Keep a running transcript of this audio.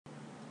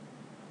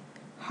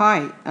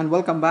Hi and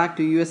welcome back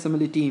to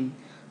USMLE team.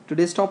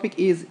 Today's topic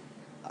is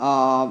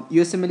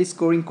USMLE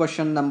scoring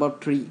question number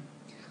 3.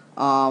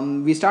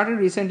 We started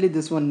recently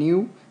this one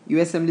new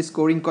USMLE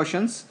scoring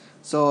questions.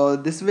 So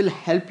this will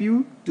help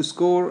you to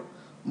score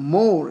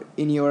more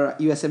in your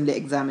USMLE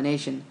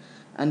examination.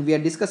 And we are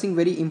discussing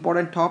very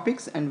important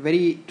topics and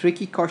very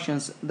tricky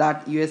questions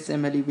that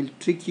USMLE will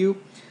trick you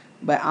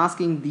by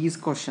asking these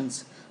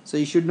questions. So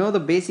you should know the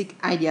basic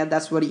idea.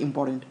 That's very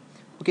important.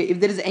 Okay,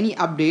 if there is any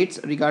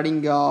updates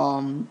regarding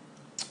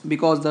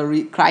because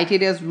the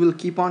criteria will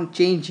keep on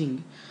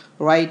changing,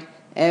 right?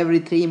 Every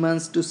 3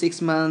 months to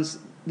 6 months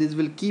this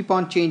will keep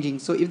on changing.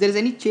 So if there is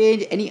any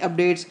change, any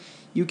updates,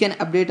 you can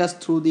update us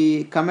through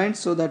the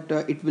comments so that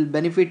it will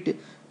benefit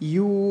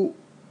you,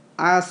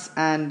 us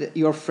and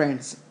your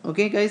friends.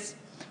 Okay guys,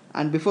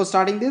 and before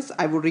starting this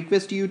I would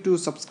request you to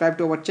subscribe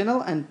to our channel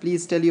and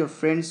please tell your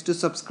friends to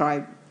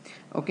subscribe.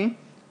 Okay.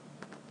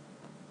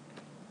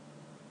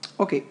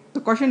 Okay, the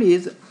question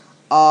is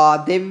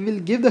they will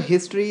give the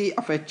history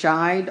of a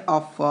child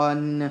of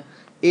an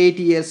 8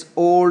 years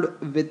old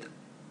with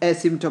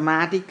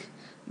asymptomatic,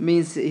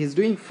 means he's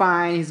doing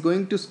fine, he's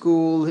going to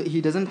school,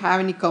 he doesn't have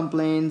any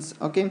complaints.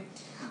 Okay.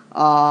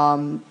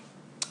 um,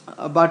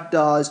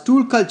 but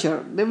stool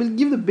culture, they will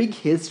give the big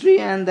history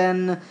and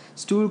then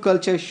stool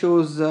culture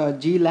shows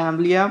G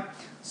lamblia.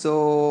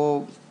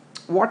 So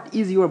what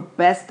is your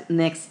best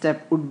next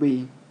step would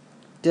be?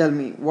 Tell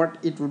me what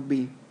it would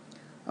be.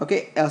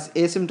 Okay, as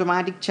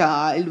asymptomatic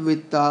child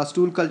with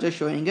stool culture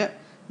showing a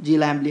G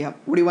lamblia,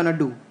 what do you want to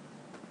do?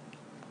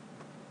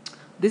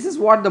 This is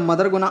what the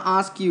mother gonna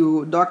ask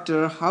you,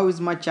 doctor, how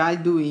is my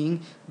child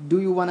doing, do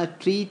you want to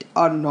treat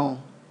or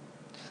no?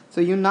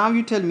 So you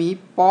tell me,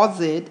 pause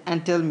it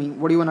and tell me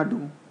what do you want to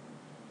do.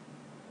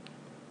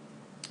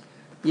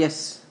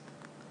 Yes,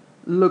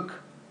 look,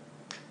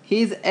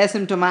 he is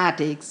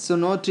asymptomatic, so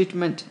no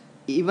treatment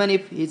even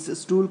if his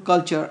stool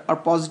culture are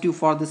positive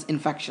for this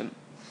infection.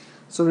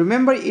 So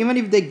remember, even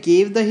if they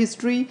gave the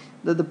history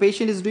that the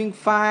patient is doing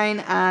fine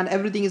and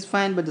everything is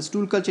fine, but the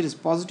stool culture is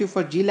positive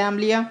for G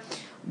lamblia,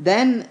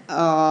 then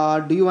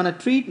do you want to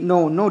treat?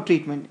 No, no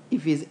treatment.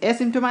 If he is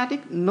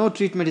asymptomatic, no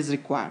treatment is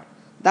required.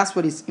 That's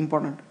what is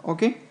important.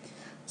 Okay.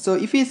 So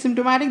if he is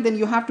symptomatic, then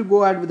you have to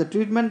go ahead with the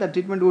treatment. The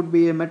treatment would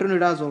be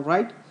metronidazole,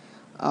 right?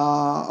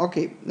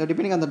 Okay, now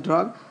depending on the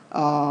drug.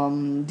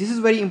 This is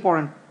very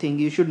important thing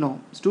you should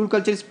know. Stool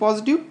culture is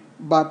positive,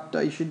 but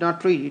you should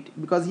not treat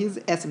it because he is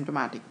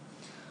asymptomatic.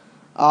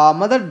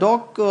 Mother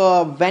doc,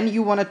 when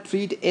you want to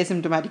treat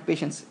asymptomatic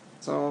patients,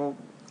 so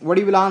what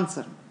you will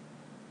answer?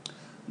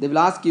 They will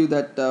ask you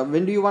that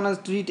when do you want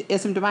to treat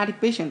asymptomatic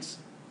patients?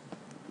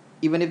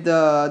 Even if they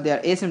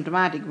are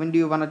asymptomatic, when do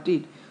you want to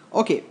treat?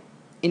 Okay,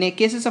 in a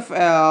cases of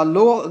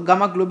low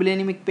gamma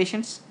globulinemic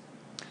patients,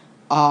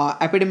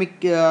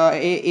 epidemic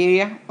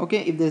area,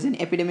 okay, if there's an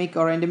epidemic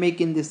or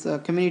endemic in this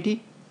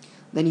community,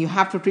 then you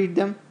have to treat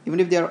them even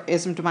if they are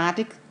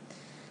asymptomatic.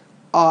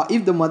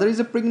 If the mother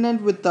is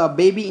pregnant with a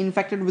baby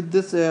infected with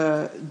this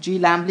G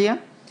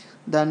lamblia,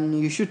 then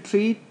you should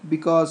treat,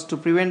 because to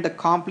prevent the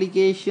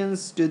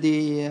complications to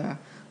the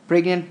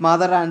pregnant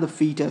mother and the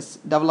fetus,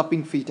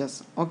 developing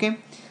fetus. Okay,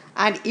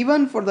 and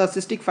even for the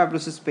cystic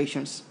fibrosis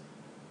patients.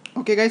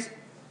 Okay guys,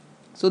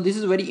 so this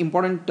is very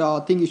important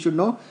thing you should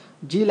know.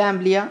 G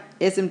lamblia,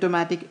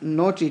 asymptomatic,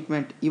 no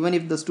treatment even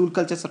if the stool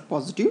cultures are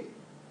positive.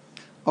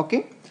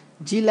 Okay,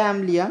 G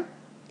lamblia,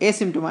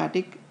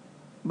 asymptomatic,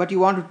 but you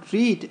want to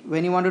treat.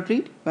 When you want to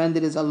treat? When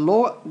there is a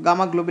low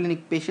gamma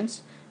globulinic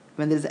patients,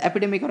 when there is an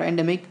epidemic or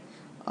endemic,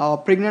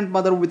 pregnant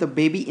mother with a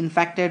baby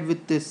infected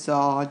with this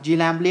G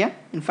lamblia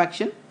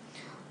infection,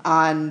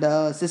 and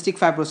cystic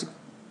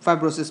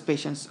fibrosis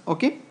patients.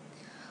 Okay.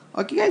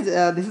 Okay guys,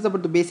 this is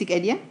about the basic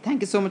idea.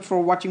 Thank you so much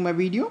for watching my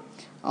video.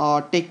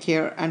 Take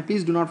care and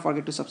please do not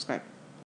forget to subscribe.